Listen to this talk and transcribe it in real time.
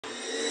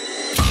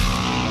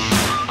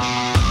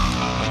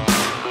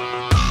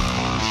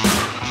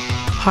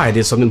Hi,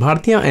 this is Swapnil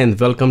Bhartiya and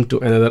welcome to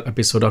another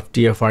episode of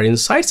TFR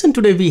Insights. And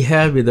today we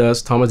have with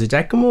us Thomas Di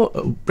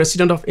Giacomo,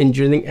 President of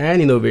Engineering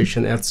and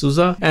Innovation at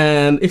SUSE.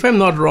 And if I'm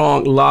not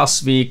wrong,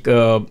 last week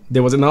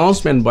there was an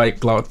announcement by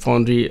Cloud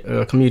Foundry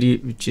community,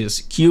 which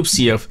is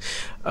KubeCF.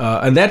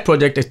 And that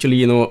project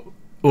actually,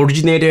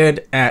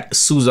 originated at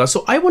SUSE.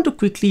 So I want to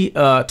quickly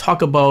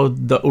talk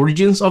about the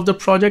origins of the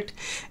project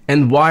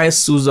and why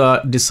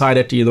SUSE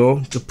decided,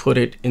 to put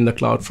it in the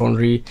Cloud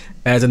Foundry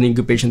as an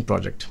incubation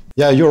project.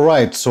 Yeah, you're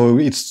right. So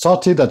it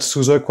started at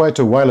SUSE quite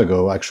a while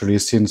ago, actually,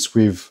 since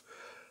we've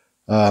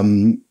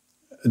the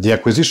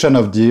acquisition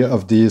of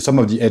some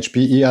of the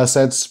HPE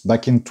assets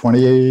back in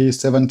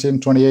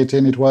 2017,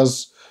 2018. It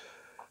was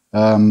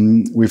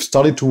we've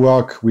started to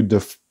work with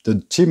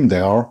the team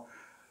there,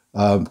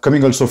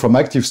 coming also from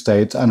Active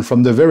State, and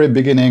from the very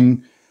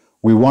beginning,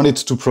 we wanted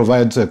to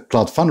provide a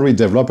Cloud Foundry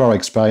developer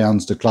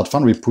experience, the Cloud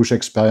Foundry push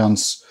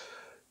experience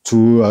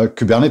to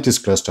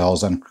Kubernetes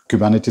clusters and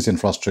Kubernetes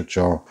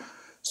infrastructure.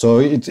 So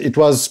it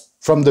was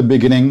from the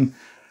beginning,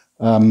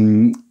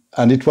 and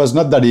it was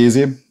not that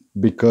easy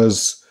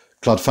because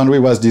Cloud Foundry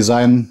was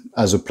designed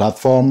as a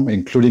platform,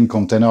 including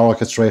container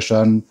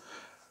orchestration.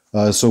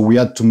 So we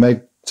had to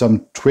make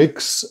some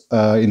tweaks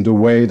in the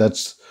way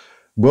that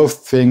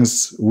both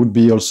things would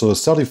be also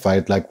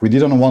certified. Like we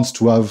didn't want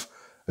to have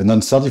an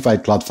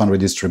uncertified Cloud Foundry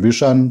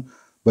distribution,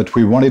 but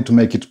we wanted to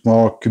make it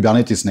more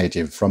Kubernetes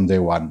native from day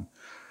one.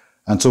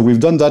 And so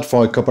we've done that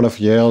for a couple of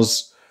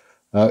years.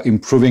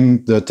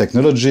 Improving the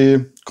technology,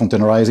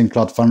 containerizing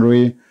Cloud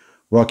Foundry,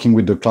 working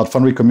with the Cloud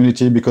Foundry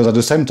community, because at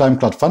the same time,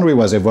 Cloud Foundry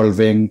was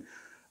evolving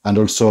and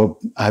also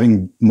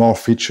having more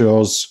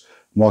features,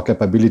 more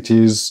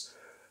capabilities.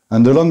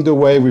 And along the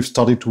way, we've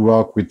started to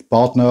work with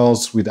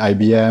partners, with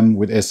IBM,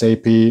 with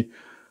SAP.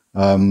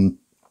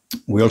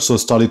 We also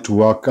started to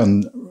work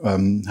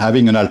on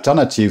having an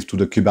alternative to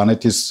the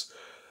Kubernetes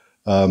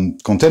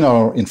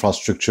container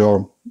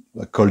infrastructure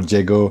called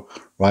Diego,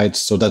 right?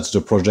 So that's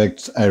the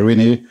project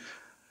Irene.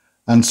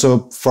 And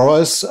so for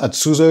us at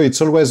SUSE,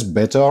 it's always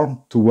better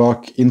to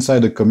work inside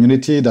the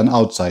community than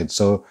outside.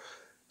 So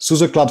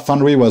SUSE Cloud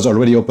Foundry was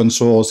already open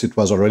source. It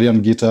was already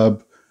on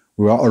GitHub.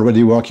 We were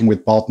already working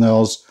with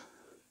partners.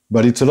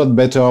 But it's a lot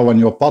better when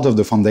you're part of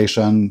the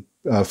foundation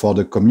for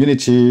the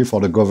community, for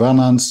the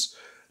governance,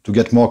 to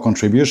get more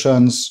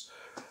contributions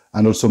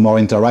and also more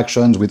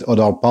interactions with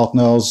other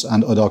partners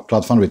and other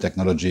Cloud Foundry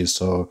technologies.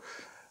 So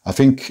I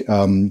think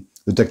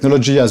the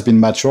technology has been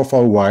mature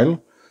for a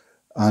while.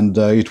 And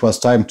it was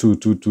time to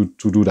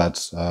do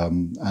that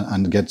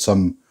and get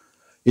some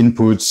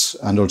inputs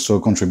and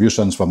also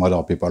contributions from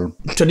other people.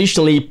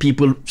 Traditionally,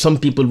 some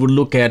people would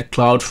look at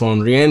Cloud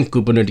Foundry and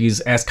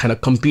Kubernetes as kind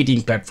of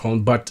competing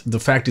platform, but the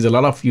fact is a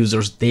lot of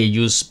users, they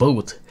use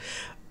both.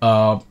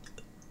 How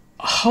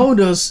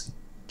does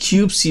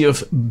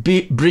KubeCF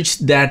bridge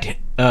that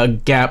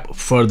gap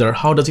further?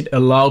 How does it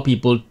allow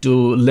people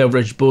to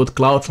leverage both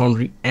Cloud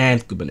Foundry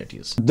and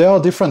Kubernetes? There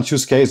are different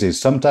use cases.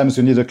 Sometimes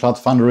you need a Cloud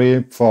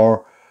Foundry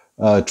for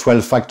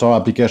 12-factor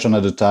application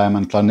at a time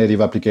and cloud native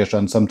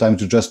application.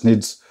 Sometimes you just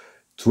need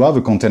to have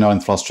a container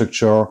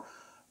infrastructure.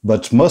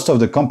 But most of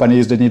the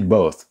companies, they need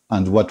both.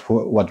 And what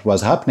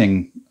was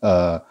happening,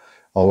 or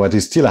what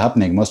is still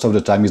happening most of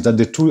the time, is that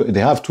they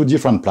have two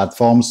different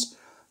platforms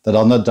that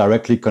are not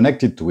directly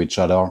connected to each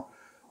other.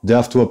 They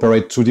have to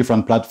operate two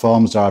different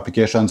platforms. Their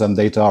applications and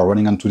data are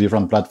running on two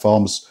different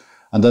platforms.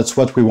 And that's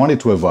what we wanted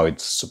to avoid,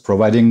 so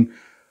providing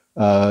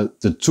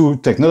the two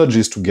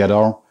technologies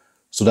together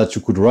so that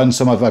you could run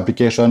some of the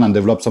application and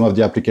develop some of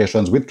the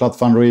applications with Cloud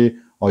Foundry,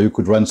 or you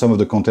could run some of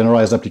the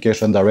containerized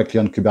application directly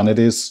on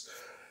Kubernetes,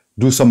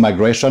 do some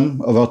migration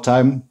over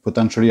time,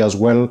 potentially as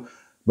well,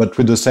 but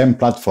with the same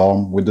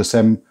platform, with the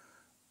same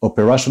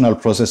operational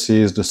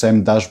processes, the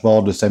same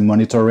dashboard, the same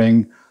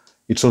monitoring.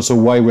 It's also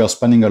why we are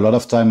spending a lot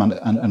of time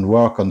and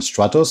work on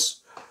Stratos,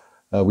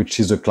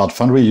 which is a Cloud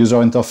Foundry user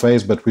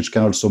interface, but which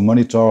can also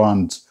monitor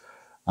and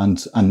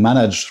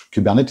manage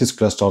Kubernetes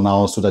cluster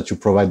now, so that you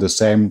provide the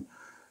same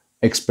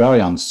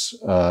experience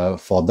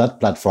for that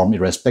platform,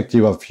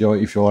 irrespective of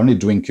if you're only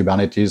doing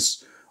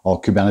Kubernetes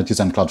or Kubernetes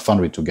and Cloud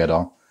Foundry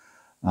together.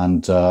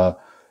 And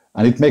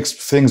it makes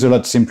things a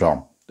lot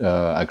simpler,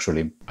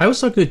 actually. I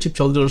was talking to Chip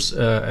Childers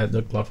at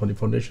the Cloud Foundry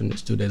Foundation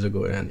 2 days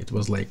ago, and it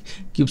was like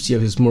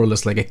KubeCF is more or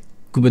less like a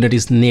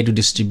Kubernetes native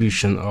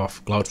distribution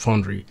of Cloud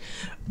Foundry.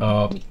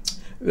 When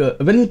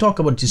we talk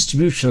about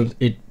distribution,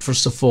 it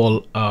first of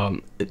all,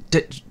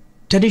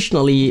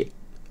 traditionally,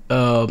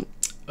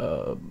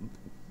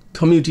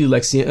 communities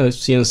like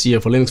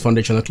CNCF or Linux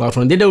Foundation or Cloud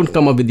Foundry, they don't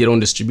come up with their own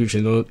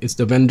distribution. It's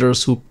the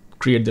vendors who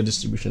create the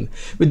distribution.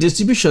 With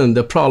distribution,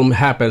 the problem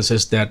happens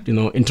is that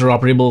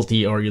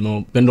interoperability or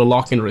vendor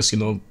lock-in risk,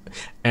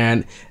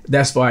 and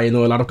that's why a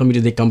lot of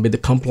communities, they come with the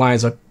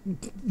compliance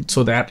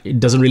so that it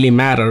doesn't really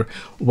matter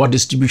what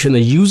distribution the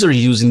user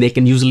is using, they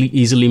can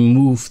easily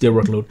move their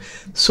workload.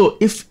 So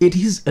if it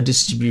is a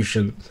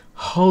distribution,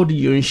 how do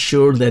you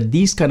ensure that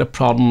these kind of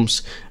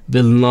problems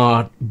will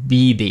not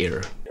be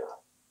there?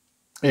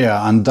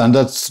 Yeah, and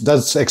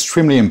that's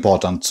extremely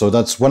important. So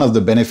that's one of the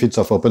benefits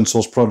of open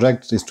source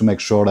projects, is to make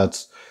sure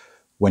that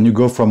when you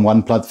go from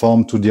one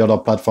platform to the other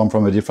platform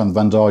from a different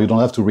vendor, you don't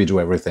have to redo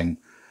everything.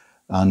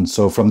 And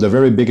so from the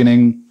very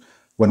beginning,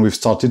 when we've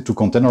started to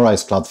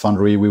containerize Cloud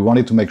Foundry, we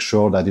wanted to make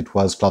sure that it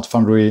was Cloud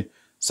Foundry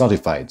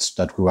certified,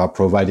 that we were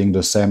providing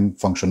the same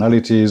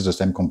functionalities, the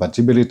same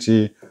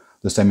compatibility,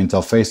 the same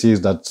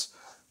interfaces that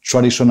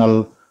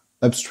traditional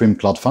upstream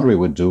Cloud Foundry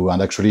would do.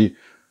 And actually,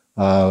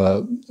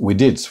 we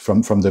did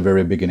from the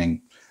very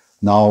beginning.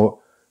 Now,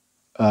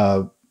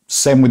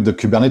 same with the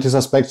Kubernetes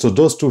aspect. So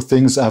those two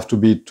things have to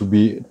be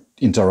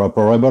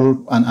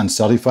interoperable and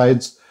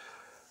certified.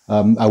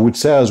 I would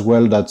say as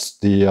well that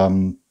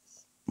the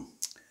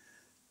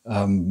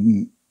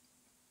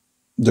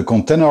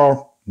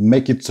container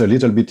make it a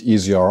little bit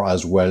easier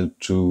as well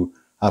to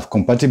have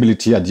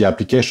compatibility at the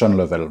application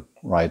level,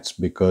 right?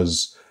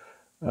 Because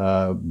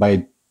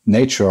by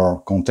nature,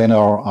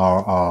 container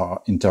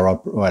are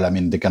interoperable. Well, I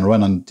mean, they can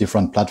run on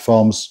different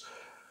platforms.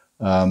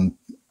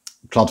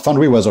 Cloud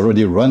Foundry was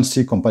already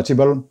Run-C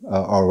compatible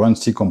or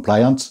Run-C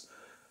compliant.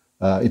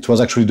 It was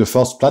actually the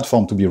first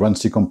platform to be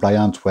Run-C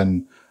compliant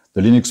when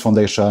the Linux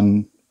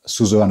Foundation,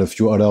 SUSE, and a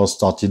few others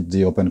started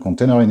the Open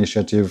Container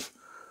Initiative.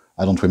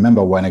 I don't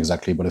remember when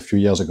exactly, but a few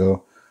years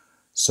ago.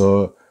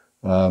 So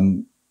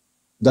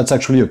that's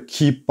actually a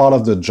key part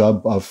of the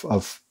job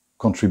of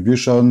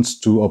contributions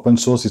to open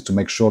source, is to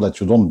make sure that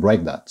you don't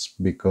break that,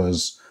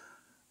 because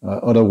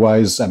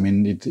otherwise, I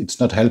mean, it's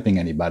not helping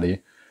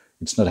anybody.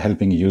 It's not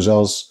helping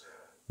users.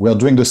 We are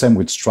doing the same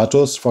with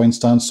Stratos, for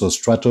instance. So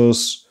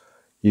Stratos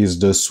is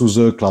the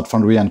SUSE, Cloud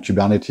Foundry, and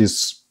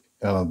Kubernetes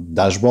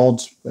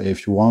dashboard,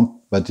 if you want,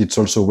 but it's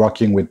also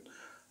working with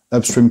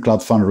upstream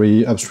Cloud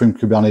Foundry, upstream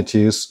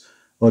Kubernetes,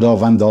 other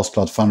vendors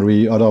Cloud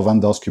Foundry, other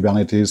vendors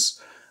Kubernetes.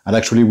 And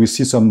actually, we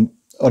see some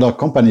other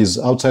companies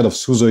outside of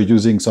SUSE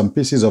using some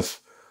pieces of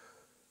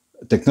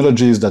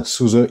technologies that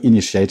SUSE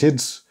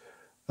initiated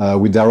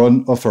with their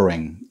own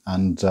offering.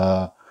 And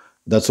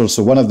that's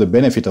also one of the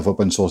benefits of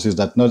open source, is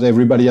that not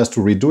everybody has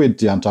to redo it,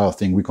 the entire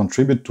thing. We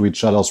contribute to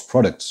each other's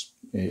products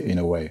in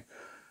a way.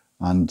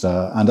 And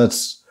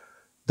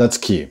that's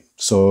key.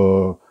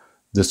 So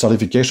the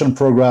certification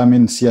program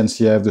in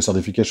CNCF, the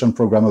certification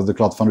program of the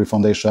Cloud Foundry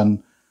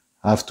Foundation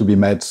have to be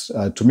met.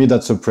 To me,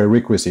 that's a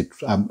prerequisite.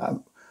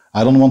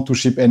 I don't want to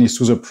ship any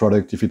SUSE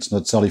product if it's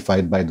not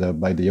certified by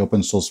the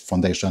open source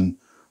foundation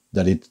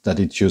that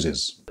it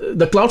uses.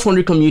 The Cloud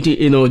Foundry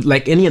community,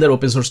 like any other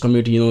open source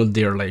community,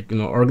 they're like,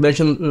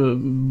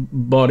 organization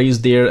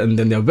bodies there, and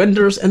then there are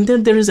vendors, and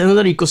then there is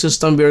another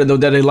ecosystem where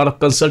there is a lot of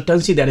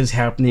consultancy that is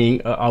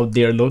happening out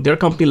there. There are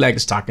companies like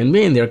Stack and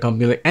Main, there are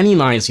companies like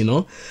Anynice,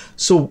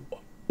 So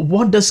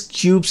what does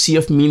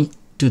KubeCF mean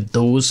to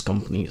those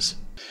companies?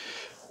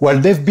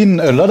 Well,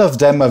 a lot of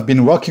them have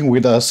been working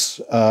with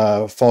us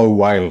for a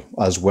while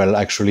as well,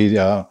 actually.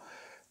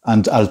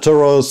 And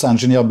Altoros,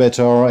 Engineer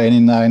Better,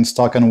 Anynice,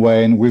 Stark and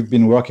Wayne, we've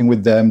been working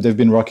with them. They've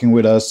been working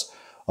with us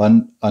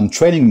on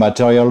training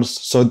materials.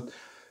 So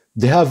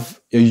they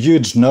have a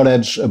huge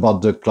knowledge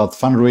about the Cloud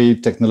Foundry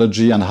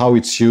technology and how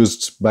it's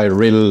used by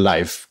real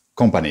life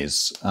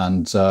companies.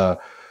 And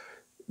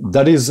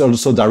that is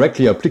also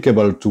directly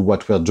applicable to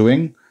what we're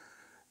doing.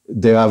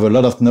 They have a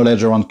lot of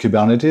knowledge around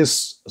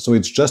Kubernetes. So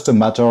it's just a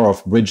matter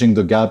of bridging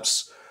the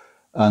gaps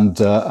and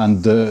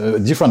a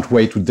different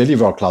way to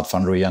deliver Cloud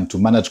Foundry and to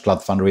manage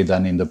Cloud Foundry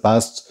than in the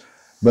past.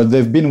 But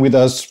they've been with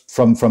us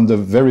from the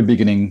very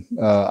beginning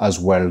as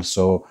well.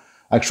 So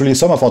actually,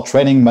 some of our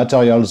training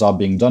materials are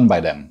being done by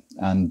them.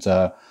 And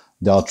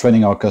they are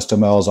training our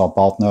customers, our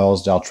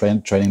partners, they are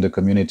training the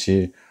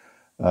community.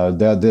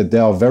 They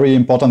are a very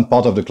important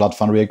part of the Cloud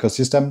Foundry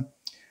ecosystem,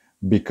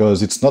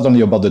 because it's not only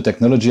about the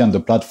technology and the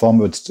platform,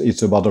 but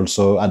it's about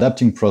also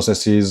adapting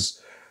processes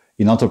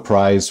in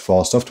enterprise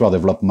for software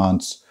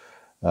development,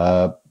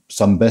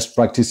 some best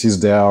practices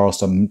there,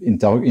 some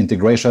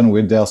integration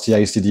with their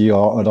CI/CD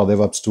or other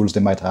DevOps tools they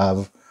might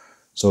have.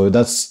 So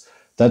that's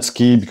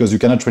key, because you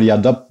cannot really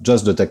adopt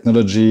just the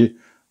technology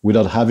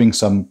without having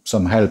some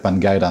help and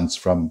guidance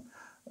from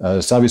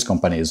service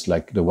companies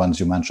like the ones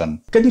you mentioned.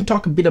 Can you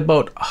talk a bit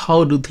about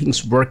how do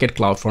things work at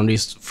Cloud Foundry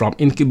from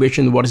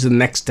incubation? What is the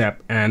next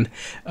step? And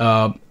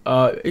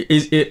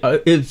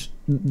is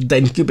the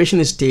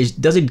incubation stage,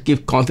 does it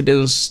give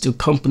confidence to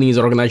companies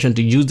or organizations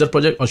to use the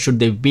project, or should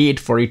they wait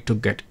for it to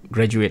get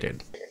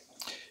graduated?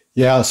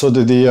 Yeah, so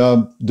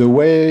the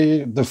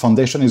way the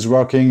foundation is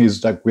working is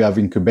that we have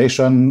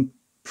incubation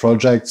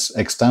projects,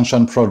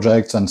 extension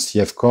projects, and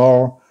CF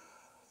core.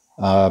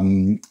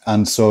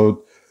 And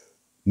so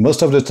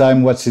most of the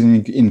time, what's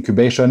in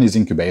incubation is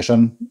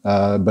incubation.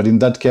 But in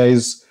that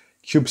case,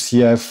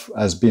 KubeCF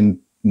has been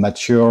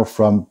mature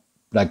from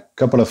like a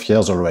couple of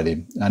years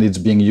already, and it's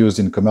being used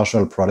in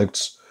commercial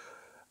products.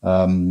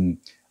 I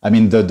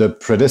mean, the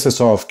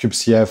predecessor of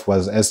KubeCF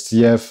was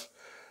STF,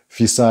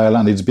 Fissile,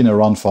 and it's been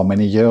around for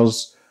many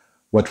years.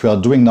 What we are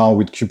doing now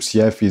with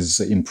KubeCF is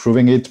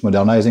improving it,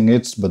 modernizing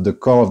it, but the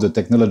core of the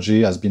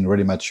technology has been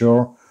really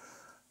mature,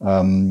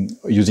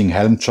 using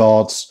Helm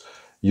charts,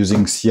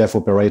 using CF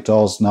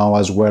operators now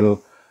as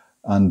well,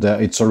 and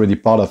it's already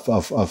part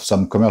of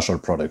some commercial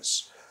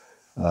products.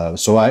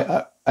 So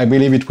I I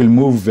believe it will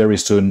move very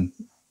soon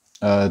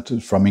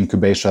from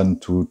incubation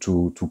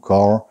to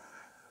core.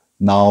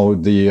 Now,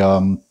 we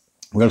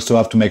also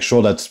have to make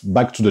sure that,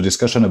 back to the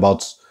discussion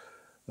about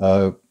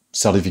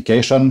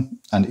certification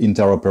and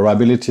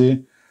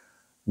interoperability,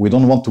 we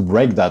don't want to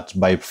break that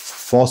by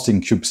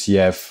forcing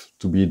KubeCF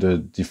to be the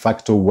de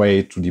facto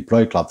way to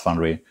deploy Cloud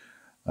Foundry.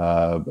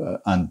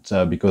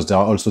 Because there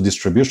are also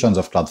distributions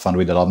of Cloud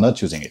Foundry that are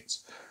not using it.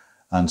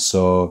 And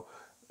so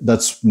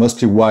that's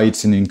mostly why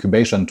it's in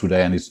incubation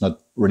today, and it's not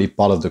really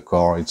part of the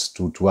core. It's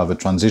to have a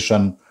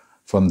transition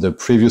from the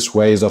previous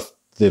ways of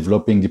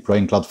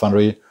deploying Cloud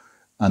Foundry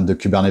and the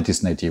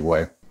Kubernetes native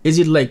way. Is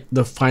it like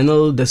the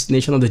final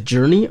destination of the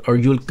journey, or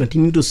you'll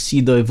continue to see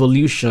the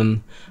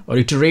evolution or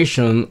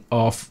iteration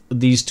of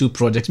these two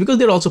projects, because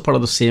they're also part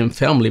of the same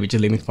family, which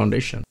is Linux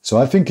Foundation? So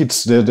I think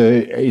it's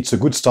a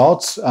good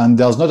start, and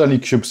there's not only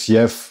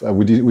KubeCF.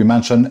 We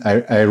mentioned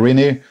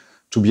Irene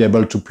to be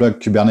able to plug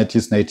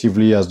Kubernetes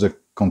natively as the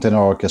container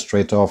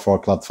orchestrator for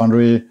Cloud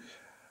Foundry.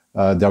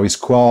 There is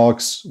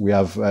Quarks. We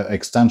have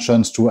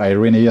extensions to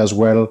Irene as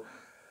well.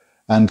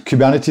 And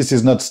Kubernetes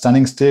is not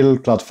standing still.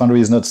 Cloud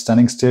Foundry is not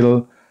standing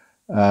still.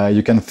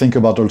 You can think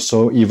about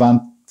also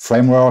event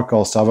framework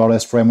or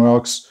serverless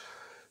frameworks.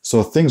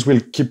 So things will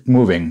keep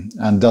moving,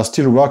 and there's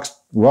still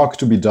work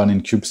to be done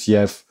in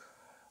KubeCF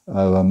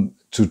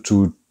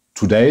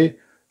today,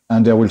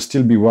 and there will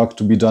still be work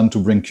to be done to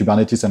bring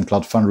Kubernetes and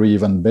Cloud Foundry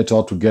even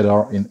better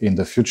together in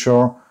the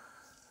future,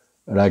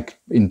 like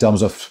in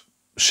terms of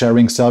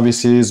sharing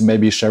services,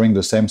 maybe sharing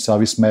the same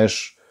service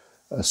mesh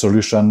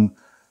solution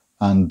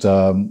and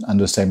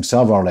the same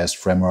serverless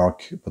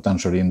framework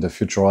potentially in the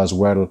future as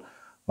well.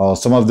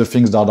 Some of the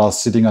things that are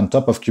sitting on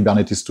top of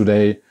Kubernetes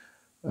today,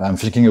 I'm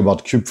thinking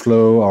about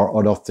Kubeflow or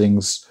other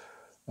things,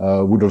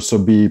 would also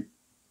be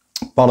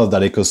part of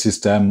that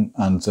ecosystem,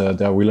 and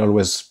there will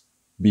always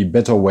be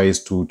better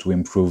ways to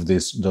improve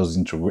those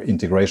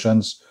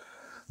integrations.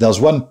 There's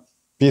one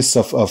piece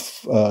of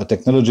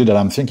technology that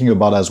I'm thinking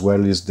about as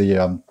well, is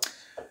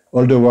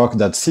all the work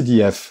that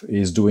CDF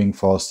is doing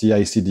for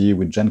CI/CD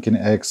with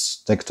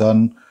Jenkins,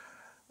 Tekton,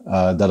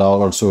 that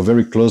are also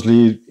very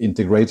closely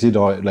integrated,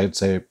 or let's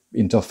say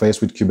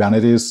interface with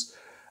Kubernetes,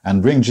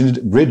 and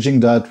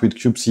bridging that with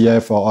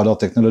KubeCF or other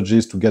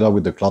technologies together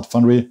with the Cloud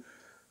Foundry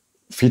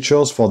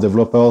features for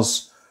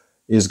developers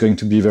is going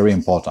to be very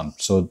important.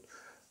 So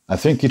I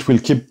think it will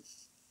keep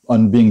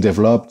on being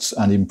developed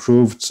and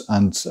improved,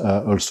 and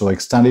also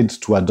extended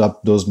to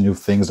adopt those new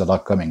things that are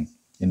coming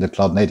in the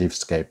cloud native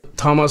scape.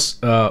 Thomas,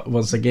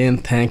 once again,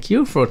 thank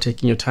you for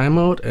taking your time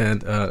out and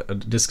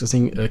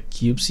discussing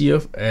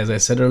KubeCF. As I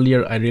said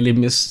earlier, I really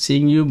miss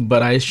seeing you,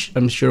 but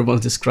I'm sure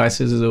once this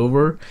crisis is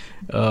over,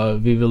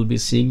 we will be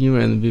seeing you,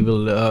 and we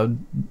will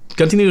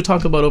continue to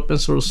talk about open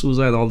source SUSE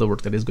and all the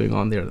work that is going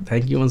on there.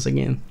 Thank you once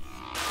again.